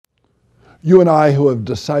You and I who have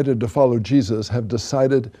decided to follow Jesus have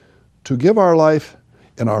decided to give our life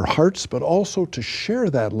in our hearts, but also to share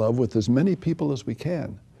that love with as many people as we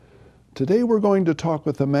can. Today we're going to talk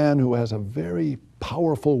with a man who has a very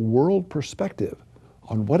powerful world perspective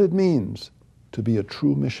on what it means to be a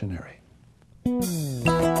true missionary.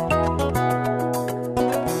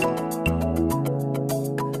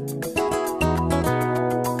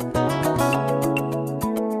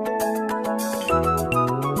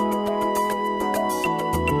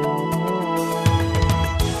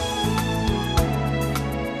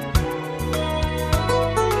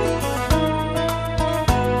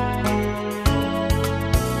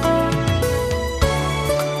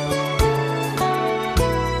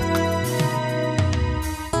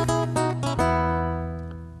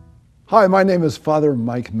 Hi, my name is Father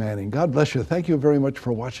Mike Manning. God bless you. Thank you very much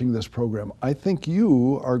for watching this program. I think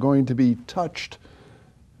you are going to be touched,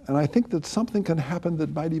 and I think that something can happen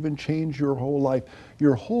that might even change your whole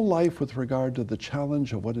life with regard to the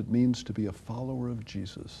challenge of what it means to be a follower of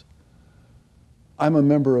Jesus. I'm a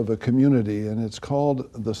member of a community, and it's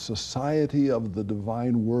called the Society of the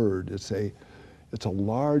Divine Word. It's a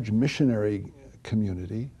large missionary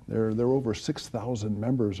community. There are over 6,000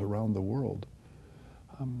 members around the world.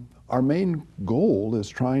 Our main goal is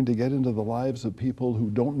trying to get into the lives of people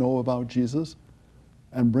who don't know about Jesus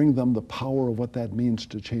and bring them the power of what that means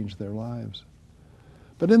to change their lives.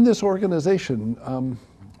 But in this organization,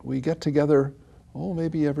 we get together,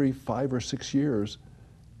 maybe every 5 or 6 years,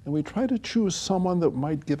 and we try to choose someone that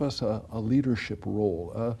might give us a leadership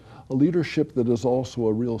role, a leadership that is also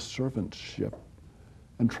a real servantship,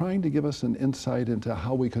 and trying to give us an insight into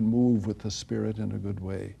how we can move with the Spirit in a good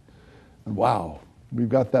way. And wow, we've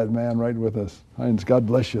got that man right with us. Heinz, God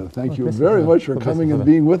bless you. Thank you very much for coming and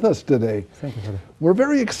being with us today. Thank you, Father. We're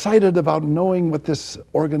very excited about knowing what this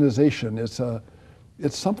organization is.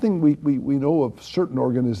 It's something we know of certain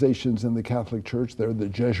organizations in the Catholic Church. They're the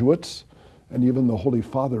Jesuits, and even the Holy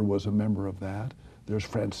Father was a member of that. There's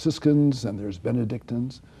Franciscans and there's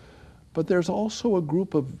Benedictines. But there's also a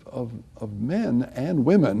group of men and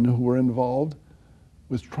women who are involved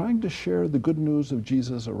with trying to share the good news of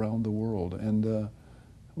Jesus around the world. And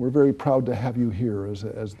we're very proud to have you here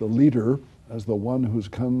as the leader, as the one who's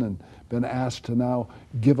come and been asked to now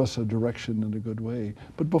give us a direction in a good way.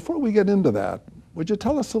 But before we get into that, would you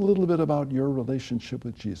tell us a little bit about your relationship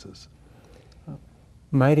with Jesus?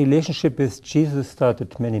 My relationship with Jesus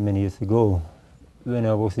started many, many years ago. When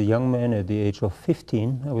I was a young man at the age of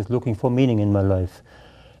 15, I was looking for meaning in my life.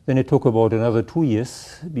 Then it took about another 2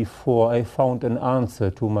 years before I found an answer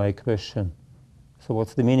to my question. So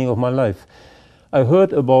what's the meaning of my life? I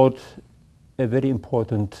heard about a very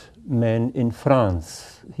important man in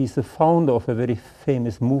France. He's the founder of a very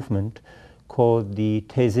famous movement called the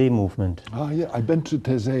Taizé movement. Yeah, I've been to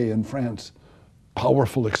Taizé in France.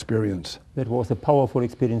 Powerful experience. That was a powerful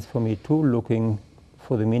experience for me too, looking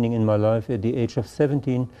for the meaning in my life. At the age of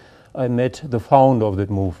 17, I met the founder of that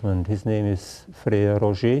movement. His name is Frère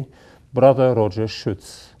Roger, Brother Roger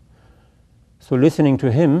Schütz. So listening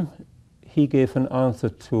to him, he gave an answer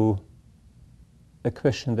to a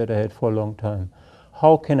question that I had for a long time.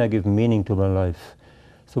 How can I give meaning to my life?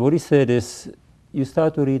 So what he said is, you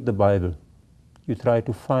start to read the Bible. You try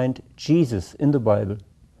to find Jesus in the Bible.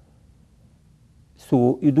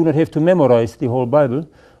 So you do not have to memorize the whole Bible,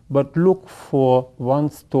 but look for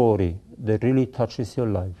one story that really touches your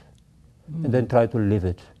life. And then try to live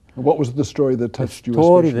it. What was the story that touched you especially? The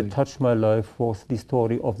story especially? that touched my life was the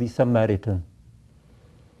story of the Samaritan.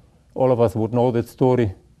 All of us would know that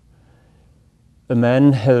story. A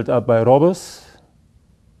man held up by robbers,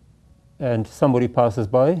 and somebody passes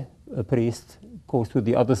by, a priest goes to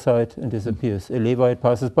the other side and disappears. A Levite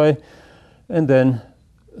passes by, and then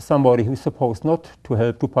somebody who's supposed not to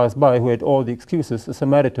help to pass by, who had all the excuses, a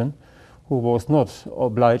Samaritan, who was not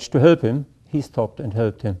obliged to help him, he stopped and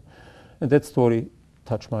helped him. And that story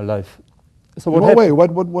touched my life. So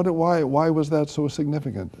why was that so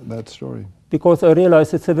significant, that story? Because I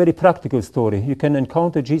realized it's a very practical story. You can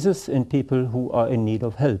encounter Jesus in people who are in need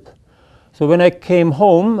of help. So when I came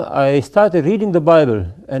home, I started reading the Bible,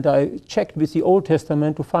 and I checked with the Old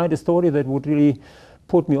Testament to find a story that would really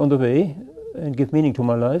put me on the way and give meaning to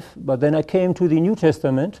my life. But then I came to the New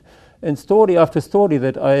Testament, and story after story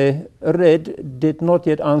that I read did not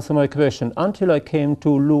yet answer my question until I came to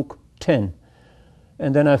Luke 10.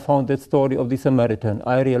 And then I found that story of the Samaritan.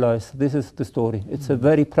 I realized this is the story. It's a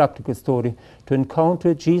very practical story to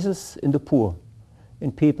encounter Jesus in the poor,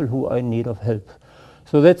 in people who are in need of help.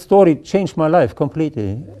 So that story changed my life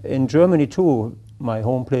completely. In Germany too, my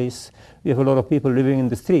home place, we have a lot of people living in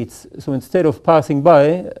the streets. So instead of passing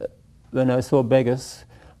by, when I saw beggars,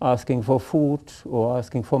 asking for food or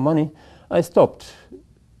asking for money, I stopped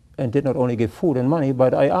and did not only give food and money,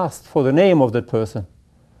 but I asked for the name of that person.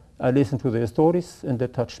 I listened to their stories and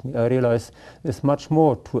that touched me. I realized there's much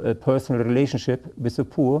more to a personal relationship with the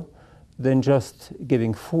poor than just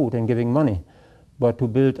giving food and giving money, but to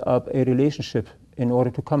build up a relationship in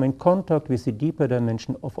order to come in contact with the deeper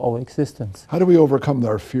dimension of our existence. How do we overcome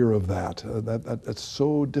our fear of that? That's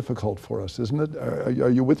so difficult for us, isn't it?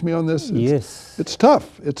 Are you with me on this? Yes. It's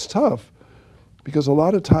tough. It's tough because a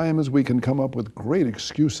lot of times we can come up with great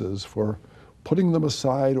excuses for putting them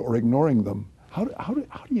aside or ignoring them. How do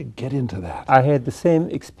you get into that? I had the same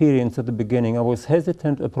experience at the beginning. I was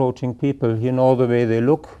hesitant approaching people, the way they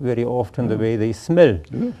look, very often the way they smell.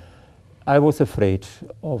 Yeah. I was afraid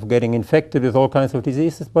of getting infected with all kinds of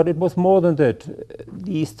diseases, but it was more than that.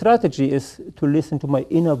 The strategy is to listen to my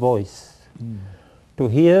inner voice, to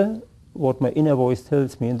hear what my inner voice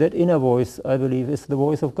tells me. And that inner voice, I believe, is the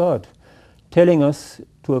voice of God, telling us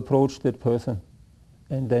to approach that person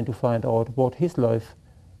and then to find out what his life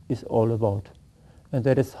is all about. And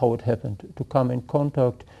that is how it happened, to come in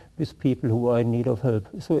contact with people who are in need of help.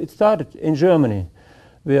 So it started in Germany,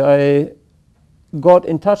 where I got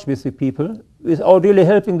in touch with the people. Without really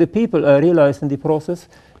helping the people, I realized in the process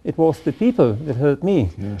it was the people that helped me,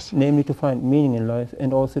 Yes. namely to find meaning in life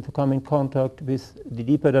and also to come in contact with the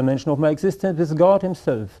deeper dimension of my existence, with God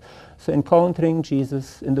himself. So encountering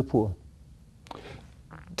Jesus in the poor.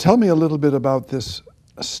 Tell me a little bit about this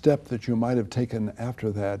step that you might have taken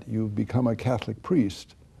after that. You've become a Catholic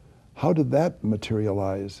priest. How did that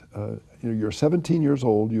materialize? You're 17 years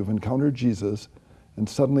old, you've encountered Jesus, and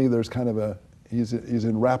suddenly there's kind of he's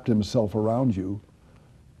enwrapped himself around you.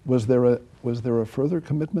 Was there a further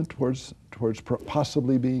commitment towards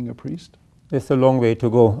possibly being a priest? It's a long way to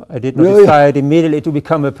go. I did not Really? decide immediately to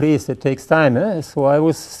become a priest. It takes time. So I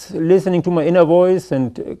was listening to my inner voice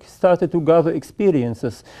and started to gather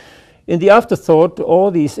experiences. In the afterthought, all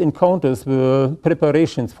these encounters were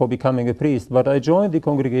preparations for becoming a priest, but I joined the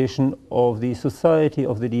congregation of the Society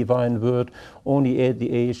of the Divine Word only at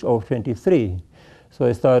the age of 23. So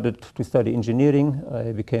I started to study engineering,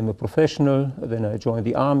 I became a professional, then I joined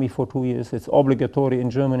the army for 2 years. It's obligatory in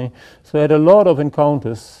Germany. So I had a lot of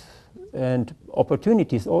encounters and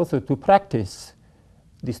opportunities also to practice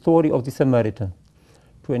the story of the Samaritan,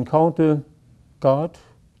 to encounter God,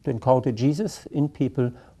 to encounter Jesus in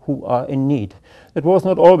people who are in need. It was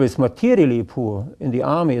not always materially poor. In the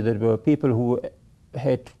army, there were people who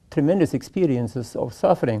had tremendous experiences of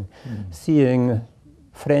suffering, seeing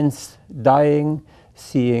friends dying,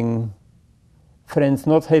 seeing friends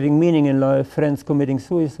not having meaning in life, friends committing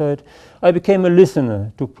suicide. I became a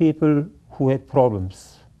listener to people who had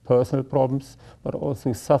problems, personal problems, but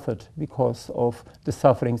also suffered because of the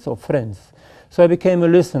sufferings of friends. So I became a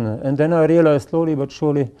listener, and then I realized slowly but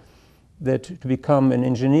surely that to become an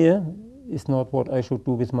engineer is not what I should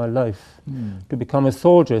do with my life. To become a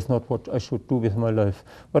soldier is not what I should do with my life.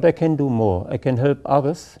 But I can do more. I can help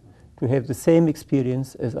others to have the same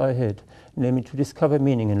experience as I had, namely to discover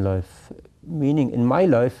meaning in life. Meaning in my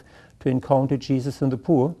life, to encounter Jesus and the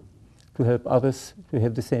poor, to help others to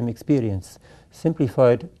have the same experience.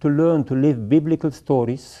 Simplified, to learn to live biblical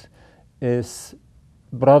stories, as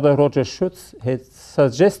Brother Roger Schutz had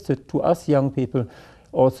suggested to us young people,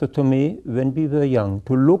 also to me when we were young,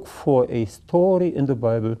 to look for a story in the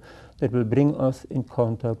Bible that will bring us in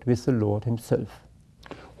contact with the Lord himself.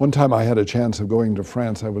 One time I had a chance of going to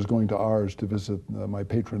France. I was going to Ars to visit my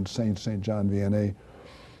patron saint, St. John Vianney.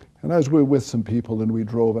 And I was with some people and we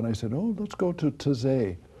drove and I said, oh, let's go to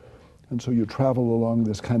Taizé. And so you travel along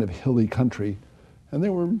this kind of hilly country. And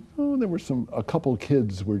there were a couple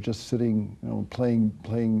kids were just sitting,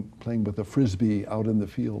 playing with a frisbee out in the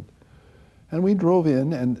field. And we drove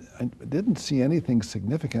in and I didn't see anything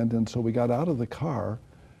significant, and so we got out of the car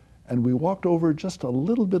and we walked over just a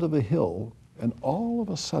little bit of a hill, and all of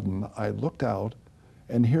a sudden I looked out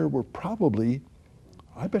and here were probably,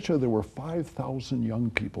 I bet you there were 5,000 young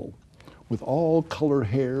people with all colored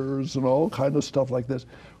hairs and all kind of stuff like this,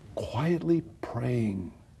 quietly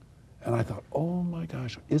praying. And I thought, oh my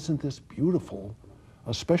gosh, isn't this beautiful?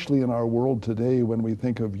 Especially in our world today when we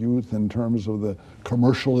think of youth in terms of the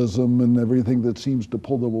commercialism and everything that seems to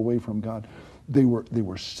pull them away from God. They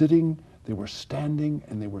were sitting, they were standing,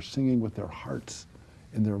 and they were singing with their hearts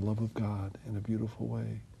in their love of God in a beautiful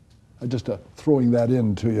way. Just throwing that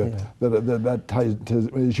in to you, that ties,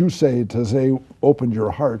 as you say, to say, opened your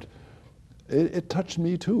heart. It touched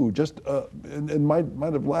me too. Just it might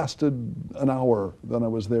have lasted an hour then I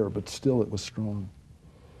was there, but still it was strong.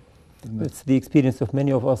 It's the experience of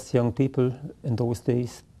many of us young people in those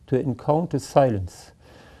days, to encounter silence.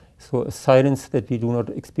 So a silence that we do not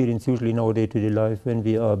experience usually in our day-to-day life when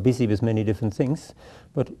we are busy with many different things.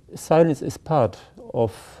 But silence is part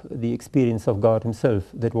of the experience of God himself.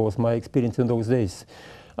 That was my experience in those days.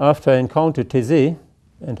 After I encountered Thésée,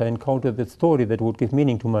 and I encountered that story that would give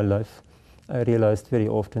meaning to my life, I realized very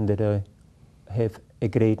often that I have a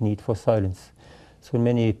great need for silence. So in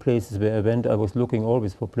many places where I went, I was looking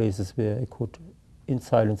always for places where I could, in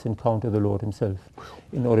silence, encounter the Lord himself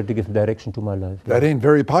in order to give direction to my life. That ain't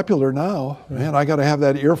very popular now. Yeah. Man, I got to have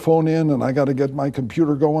that earphone in, and I got to get my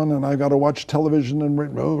computer going, and I got to watch television, and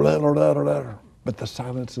blah, blah, blah, blah. But the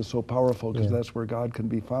silence is so powerful because that's where God can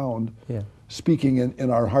be found, speaking in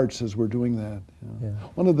our hearts as we're doing that.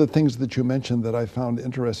 One of the things that you mentioned that I found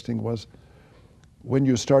interesting was when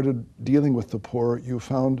you started dealing with the poor, you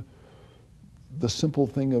found the simple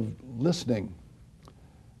thing of listening.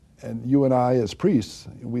 And you and I, as priests,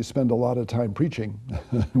 we spend a lot of time preaching.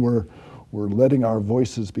 we're letting our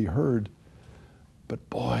voices be heard. But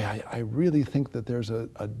boy, I really think that there's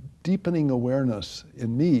a deepening awareness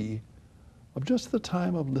in me of just the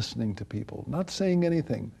time of listening to people, not saying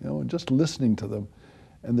anything, and just listening to them.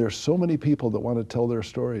 And there's so many people that want to tell their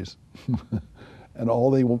stories. And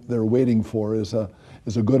all they're waiting for is a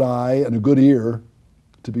good eye and a good ear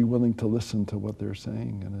to be willing to listen to what they're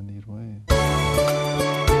saying in a neat way.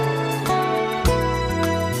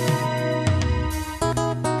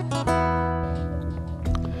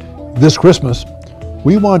 This Christmas,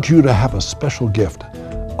 we want you to have a special gift,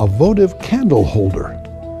 a votive candle holder.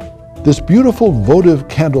 This beautiful votive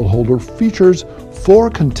candle holder features 4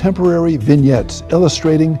 contemporary vignettes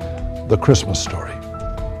illustrating the Christmas story.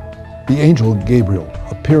 The angel Gabriel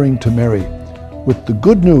appearing to Mary with the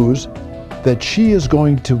good news that she is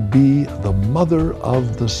going to be the mother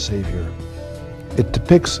of the Savior. It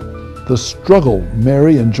depicts the struggle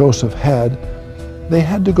Mary and Joseph had. They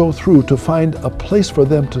had to go through to find a place for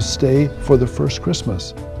them to stay for the first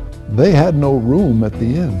Christmas. They had no room at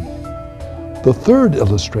the inn. The third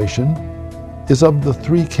illustration is of the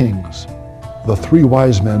 3 kings. The 3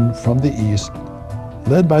 wise men from the east,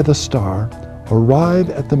 led by the star, arrive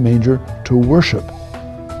at the manger to worship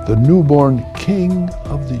the newborn King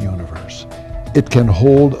of the universe. It can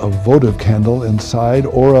hold a votive candle inside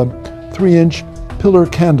or a 3-inch pillar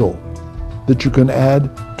candle that you can add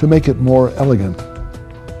to make it more elegant.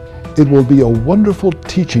 It will be a wonderful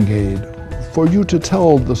teaching aid for you to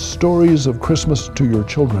tell the stories of Christmas to your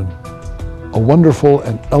children. A wonderful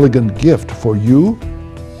and elegant gift for you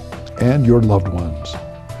and your loved ones.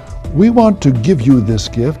 We want to give you this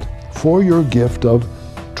gift for your gift of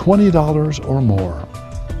 $20 or more.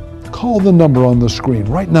 Call the number on the screen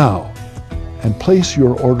right now and place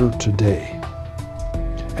your order today.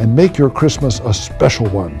 And make your Christmas a special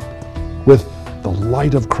one with the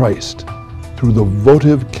light of Christ through the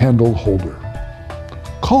votive candle holder.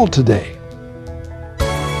 Call today.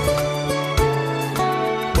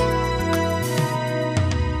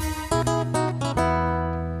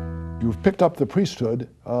 You've picked up the priesthood.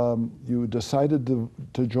 You decided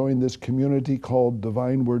to join this community called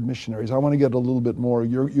Divine Word Missionaries. I want to get a little bit more.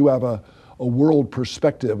 You have a world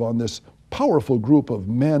perspective on this powerful group of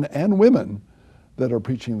men and women that are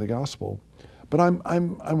preaching the gospel. But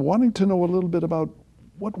I'm wanting to know a little bit about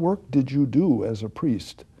what work did you do as a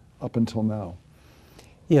priest up until now?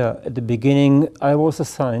 Yeah, at the beginning I was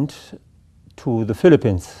assigned to the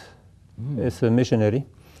Philippines as a missionary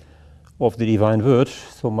of the Divine Word.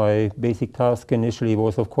 So my basic task initially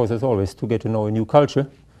was, of course, as always, to get to know a new culture,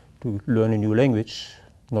 to learn a new language,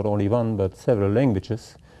 not only one, but several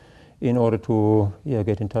languages, in order to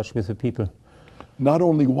get in touch with the people. Not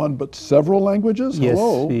only one, but several languages? Yes,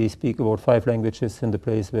 Hello. we speak about 5 languages in the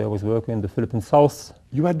place where I was working in the Philippine South.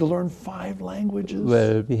 You had to learn 5 languages?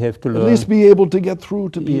 Well, we have to learn. At least be able to get through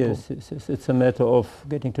to people. Yes, it's a matter of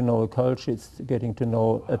getting to know a culture, it's getting to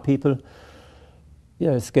know a people.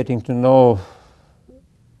 Yeah, it's getting to know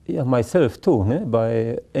myself too.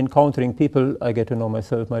 By encountering people, I get to know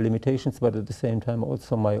myself, my limitations, but at the same time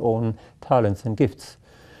also my own talents and gifts.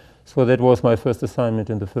 So that was my first assignment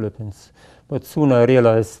in the Philippines. But soon I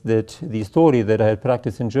realized that the story that I had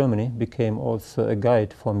practiced in Germany became also a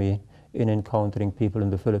guide for me in encountering people in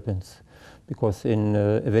the Philippines. Because in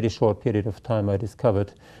a very short period of time I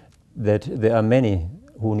discovered that there are many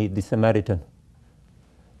who need the Samaritan.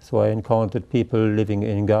 So I encountered people living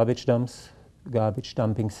in garbage dumps, garbage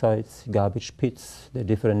dumping sites, garbage pits. There are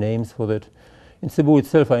different names for that. In Cebu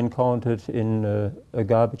itself, I encountered in a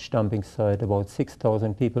garbage dumping site about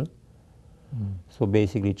 6,000 people. So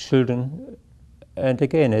basically children. And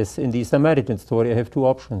again, as in the Samaritan story, I have 2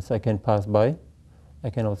 options. I can pass by, I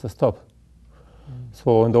can also stop.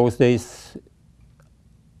 So in those days,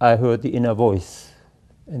 I heard the inner voice.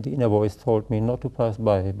 and the inner voice told me not to pass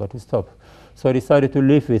by, but to stop. So I decided to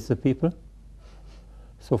live with the people.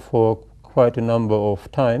 So for quite a number of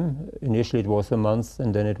time, initially it was a month,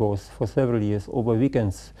 and then it was for several years, over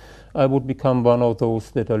weekends, I would become one of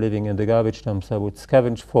those that are living in the garbage dumps. I would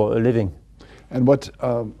scavenge for a living. And what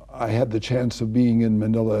I had the chance of being in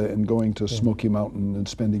Manila and going to Smoky Mountain and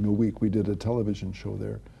spending a week. We did a television show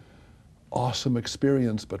there. Awesome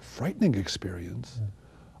experience, but frightening experience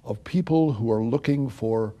of people who are looking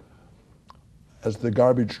for, as the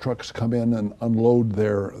garbage trucks come in and unload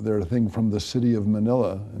their thing from the city of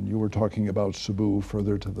Manila, and you were talking about Cebu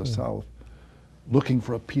further to the south, looking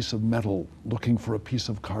for a piece of metal, looking for a piece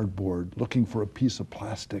of cardboard, looking for a piece of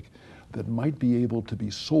plastic that might be able to be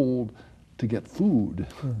sold to get food.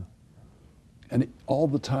 And all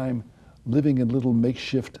the time living in little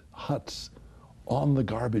makeshift huts on the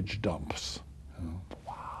garbage dumps.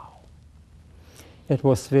 Wow. It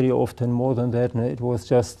was very often more than that. No? It was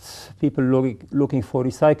just people looking for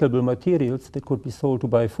recyclable materials that could be sold to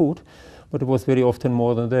buy food, but it was very often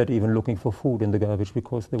more than that, even looking for food in the garbage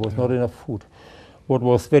because there was not enough food. What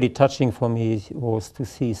was very touching for me was to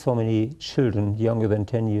see so many children younger than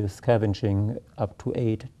 10 years scavenging up to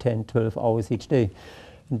 8, 10, 12 hours each day.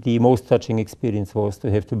 The most touching experience was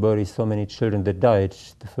to have to bury so many children that died.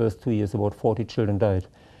 The first 2 years, about 40 children died.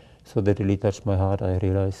 So that really touched my heart. I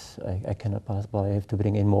realized I cannot pass by. I have to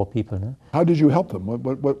bring in more people. No? How did you help them?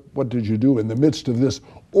 What did you do in the midst of this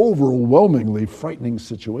overwhelmingly frightening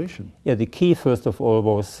situation? Yeah, the key, first of all,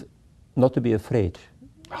 was not to be afraid.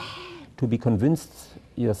 To be convinced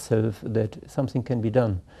yourself that something can be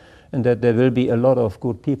done and that there will be a lot of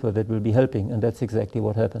good people that will be helping, and that's exactly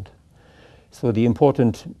what happened. So the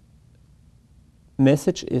important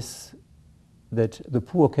message is that the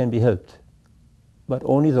poor can be helped, but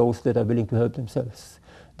only those that are willing to help themselves.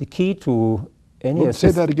 The key to any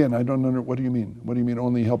say that again. I don't know. What do you mean? What do you mean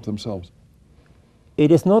only help themselves?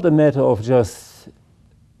 It is not a matter of just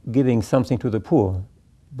giving something to the poor,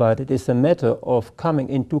 but it is a matter of coming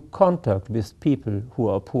into contact with people who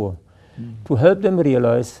are poor, to help them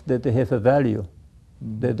realize that they have a value,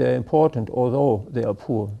 that they're important although they are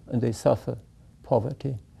poor and they suffer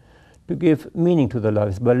poverty, to give meaning to their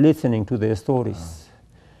lives by listening to their stories,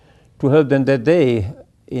 to help them that they,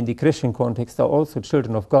 in the Christian context, are also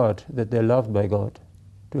children of God, that they're loved by God,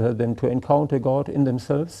 to help them to encounter God in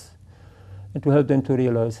themselves, and to help them to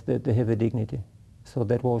realize that they have a dignity. So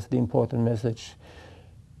that was the important message.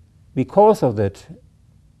 Because of that,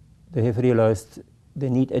 they have realized they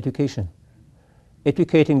need education.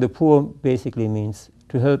 Educating the poor basically means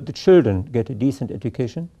to help the children get a decent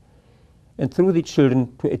education, and through the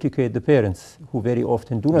children to educate the parents, who very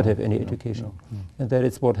often do not have any education. And that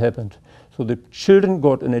is what happened. So the children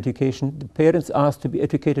got an education, the parents asked to be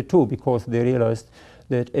educated too, because they realized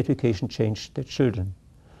that education changed their children.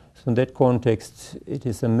 So in that context, it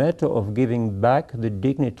is a matter of giving back the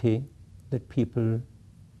dignity that people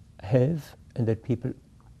have and that people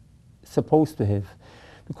supposed to have,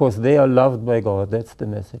 because they are loved by God. That's the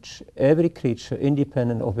message. Every creature,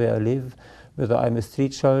 independent of where I live, whether I'm a street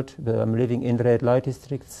child, whether I'm living in red light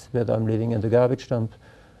districts, whether I'm living in the garbage dump,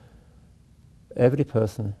 every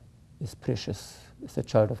person is precious, is a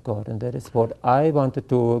child of God. And that is what I wanted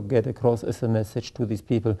to get across as a message to these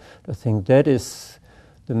people. I think that is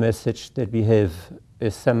the message that we have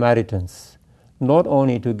as Samaritans, not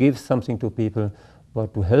only to give something to people,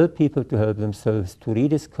 but to help people to help themselves, to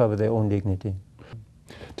rediscover their own dignity.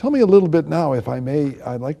 Tell me a little bit now, if I may.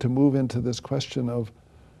 I'd like to move into this question of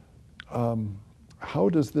how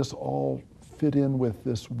does this all fit in with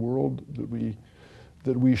this world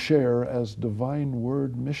that we share as Divine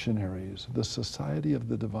Word missionaries, the Society of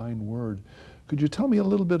the Divine Word. Could you tell me a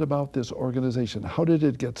little bit about this organization? How did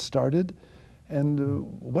it get started?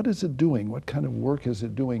 And what is it doing? What kind of work is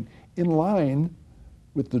it doing in line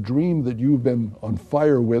with the dream that you've been on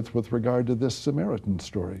fire with regard to this Samaritan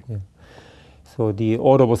story? Yeah. So the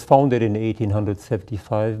order was founded in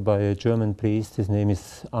 1875 by a German priest. His name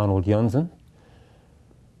is Arnold Jansen.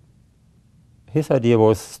 His idea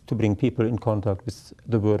was to bring people in contact with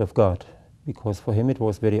the Word of God, because for him it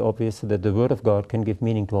was very obvious that the Word of God can give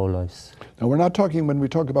meaning to our lives. Now we're not talking, when we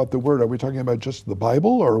talk about the Word, are we talking about just the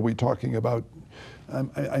Bible, or are we talking about,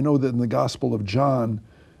 I know that in the Gospel of John,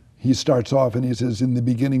 he starts off and he says, in the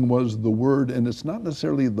beginning was the Word, and it's not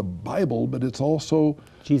necessarily the Bible, but it's also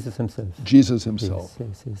Jesus himself. Jesus himself.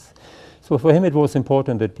 Yes. So for him it was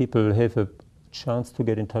important that people have a chance to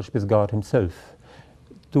get in touch with God himself.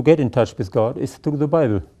 To get in touch with God is through the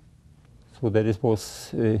Bible. So that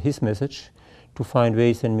was his message, to find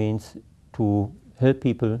ways and means to help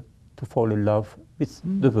people to fall in love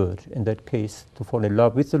with the Word. In that case, to fall in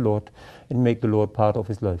love with the Lord and make the Lord part of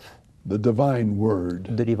his life. The divine word.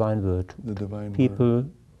 The divine Word. The divine People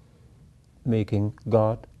word. making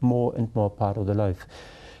God more and more part of their life.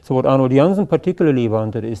 So what Arnold Janssen particularly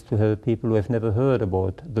wanted is to help people who have never heard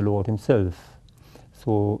about the Lord himself.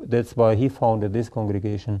 So that's why he founded this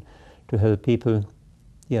congregation, to help people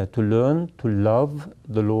to learn to love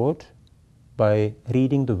the Lord by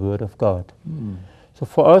reading the Word of God. So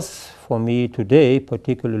for us, for me today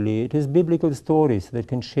particularly, it is biblical stories that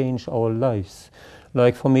can change our lives.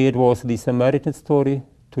 Like for me it was the Samaritan story.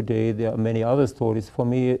 Today there are many other stories. For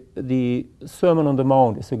me the Sermon on the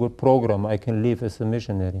Mount is a good program I can live as a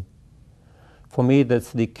missionary. For me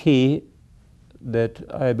that's the key that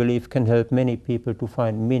I believe can help many people to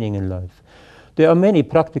find meaning in life. There are many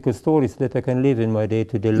practical stories that I can live in my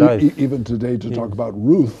day-to-day life. Even today, to talk about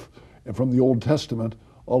Ruth from the Old Testament,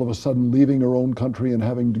 all of a sudden leaving her own country and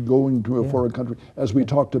having to go into a foreign country, as we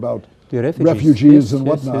talked about the refugees and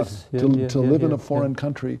whatnot, to live in a foreign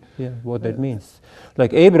country. What that means.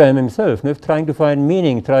 Like Abraham himself, trying to find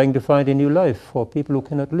meaning, trying to find a new life for people who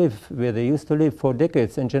cannot live where they used to live for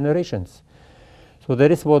decades and generations. So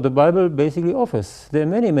that is what the Bible basically offers. There are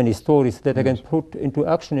many, many stories that I can put into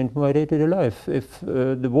action in my day-to-day life. If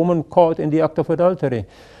the woman caught in the act of adultery,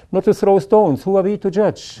 not to throw stones, who are we to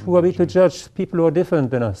judge? Who are we to judge people who are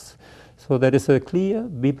different than us? So that is a clear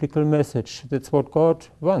biblical message. That's what God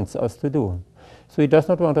wants us to do. So he does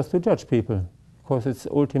not want us to judge people, because it's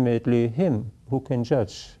ultimately him who can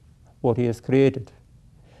judge what he has created.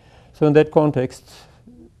 So in that context,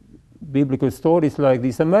 biblical stories like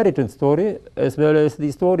the Samaritan story, as well as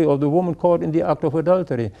the story of the woman caught in the act of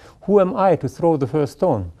adultery. Who am I to throw the first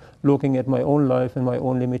stone, looking at my own life and my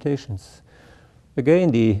own limitations? Again,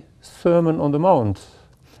 the Sermon on the Mount,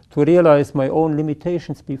 to realize my own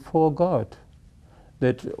limitations before God,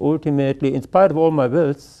 that ultimately, in spite of all my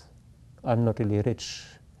wealth, I'm not really rich.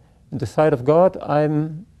 In the sight of God,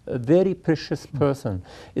 I'm a very precious person.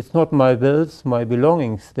 It's not my wealth, my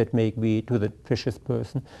belongings that make me to that precious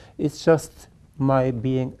person. It's just my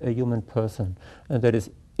being a human person. And that is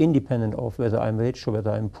independent of whether I'm rich or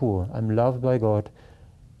whether I'm poor. I'm loved by God.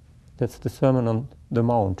 That's the Sermon on the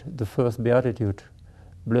Mount, the first beatitude.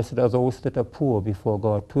 Blessed are those that are poor before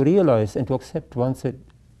God. To realize and to accept once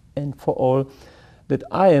and for all that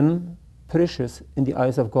I am precious in the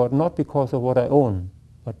eyes of God, not because of what I own,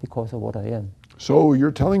 but because of what I am. So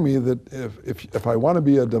you're telling me that if I want to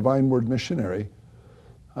be a divine word missionary,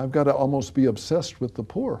 I've got to almost be obsessed with the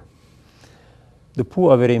poor. The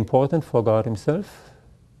poor are very important for God himself.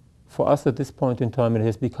 For us at this point in time, it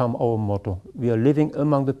has become our motto. We are living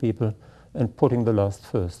among the people and putting the last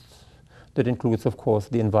first. That includes, of course,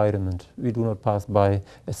 the environment. We do not pass by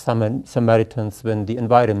as Samaritans when the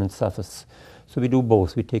environment suffers. So we do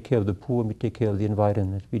both. We take care of the poor and we take care of the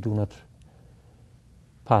environment. We do not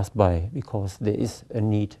pass by because there is a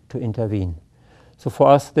need to intervene. So for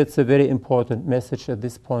us, that's a very important message at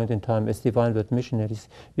this point in time. As Divine Word missionaries,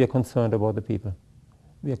 we are concerned about the people.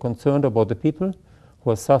 We are concerned about the people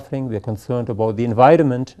who are suffering. We are concerned about the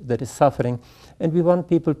environment that is suffering. And we want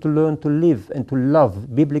people to learn to live and to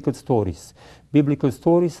love biblical stories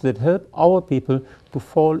that help our people to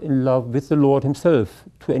fall in love with the Lord himself,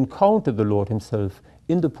 to encounter the Lord himself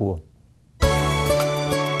in the poor.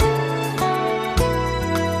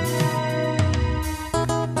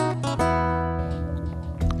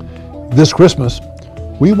 This Christmas,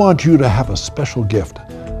 we want you to have a special gift,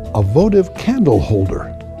 a votive candle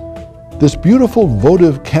holder. This beautiful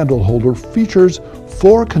votive candle holder features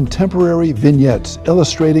 4 contemporary vignettes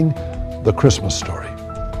illustrating the Christmas story.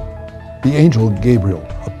 The angel Gabriel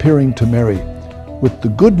appearing to Mary with the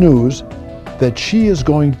good news that she is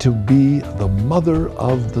going to be the mother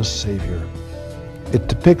of the Savior. It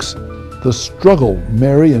depicts the struggle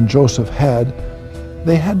Mary and Joseph had.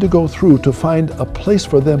 They had to go through to find a place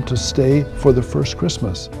for them to stay for the first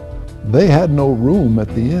Christmas. They had no room at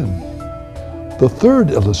the inn. The third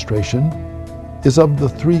illustration is of the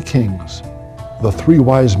 3 kings. The 3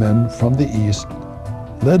 wise men from the east,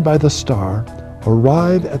 led by the star,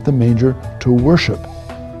 arrive at the manger to worship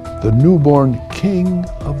the newborn King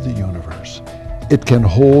of the universe. It can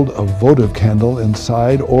hold a votive candle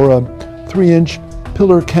inside or a 3-inch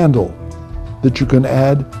pillar candle that you can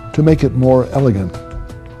add to make it more elegant.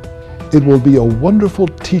 It will be a wonderful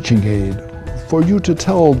teaching aid for you to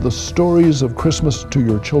tell the stories of Christmas to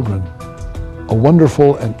your children. A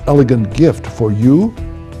wonderful and elegant gift for you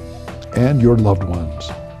and your loved ones.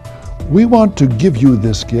 We want to give you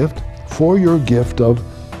this gift for your gift of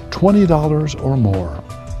 $20 or more.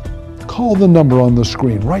 Call the number on the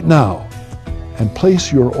screen right now and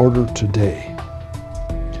place your order today.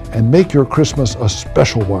 and make your Christmas a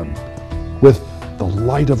special one with the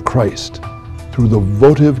light of Christ through the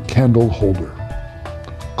votive candle holder.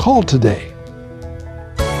 Call today.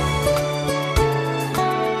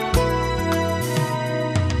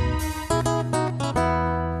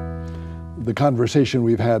 The conversation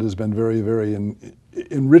we've had has been very, very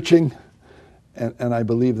enriching, and I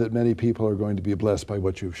believe that many people are going to be blessed by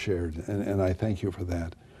what you've shared, and I thank you for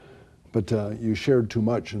that. But you shared too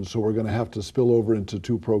much, and so we're going to have to spill over into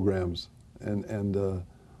 2 programs and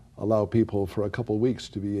allow people for a couple weeks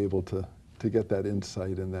to be able to get that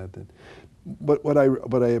insight and that. But what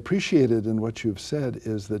I appreciated in what you've said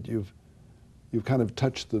is that you've kind of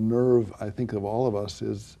touched the nerve, I think, of all of us.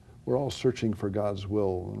 Is we're all searching for God's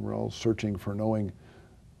will, and we're all searching for knowing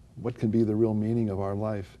what can be the real meaning of our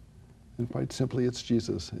life. And quite simply, it's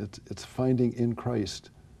Jesus. It's finding in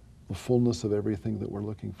Christ the fullness of everything that we're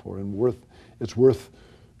looking for. And it's worth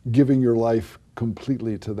giving your life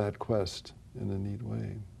completely to that quest in a neat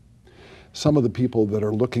way. Some of the people that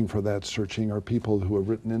are looking for that searching are people who have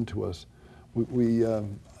written into us.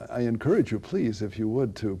 I encourage you, please, if you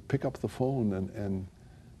would, to pick up the phone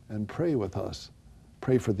and pray with us.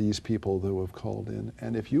 Pray for these people who have called in.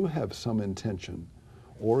 And if you have some intention,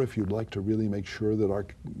 or if you'd like to really make sure that our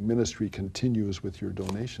ministry continues with your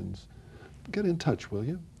donations, get in touch, will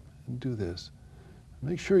you? And do this.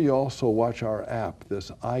 Make sure you also watch our app, this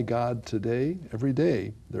iGod Today. Every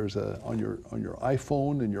day, there's on your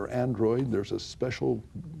iPhone and your Android, there's a special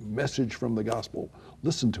message from the gospel.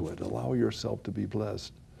 Listen to it. Allow yourself to be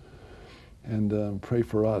blessed. And pray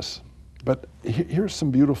for us. But here's some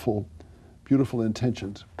beautiful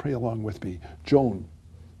intentions. Pray along with me. Joan,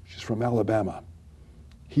 she's from Alabama,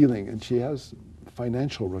 healing, and she has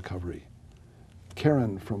financial recovery.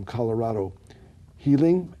 Karen from Colorado,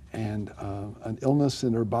 healing and an illness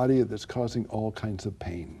in her body that's causing all kinds of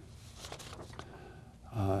pain.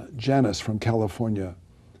 Janice from California,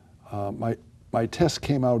 my test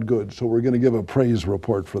came out good, so we're going to give a praise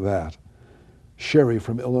report for that. Sherry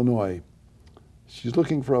from Illinois, she's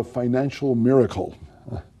looking for a financial miracle.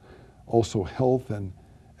 Also health and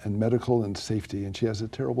medical and safety, and she has a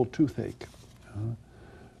terrible toothache.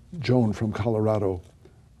 Joan from Colorado,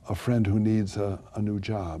 a friend who needs a new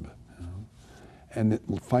job. And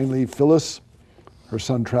finally, Phyllis, her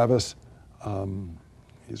son Travis,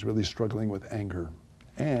 he's really struggling with anger.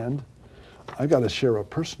 And I've got to share a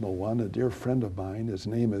personal one. A dear friend of mine, his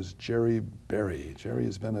name is Jerry Berry. Jerry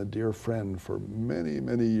has been a dear friend for many,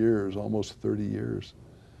 many years, almost 30 years.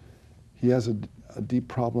 He has a deep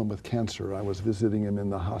problem with cancer. I was visiting him in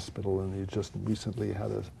the hospital, and he just recently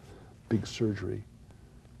had a big surgery.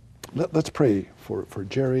 Let's pray for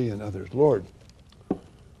Jerry and others. Lord,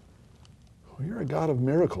 you're a God of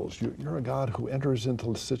miracles. You're a God who enters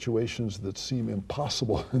into situations that seem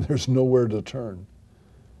impossible and there's nowhere to turn.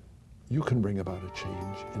 You can bring about a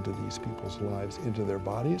change into these people's lives, into their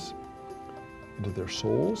bodies, into their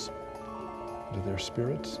souls, into their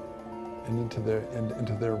spirits, and into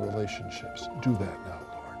their relationships. Do that now,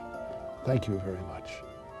 Lord. Thank you very much.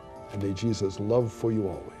 And may Jesus' love for you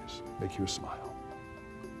always make you smile.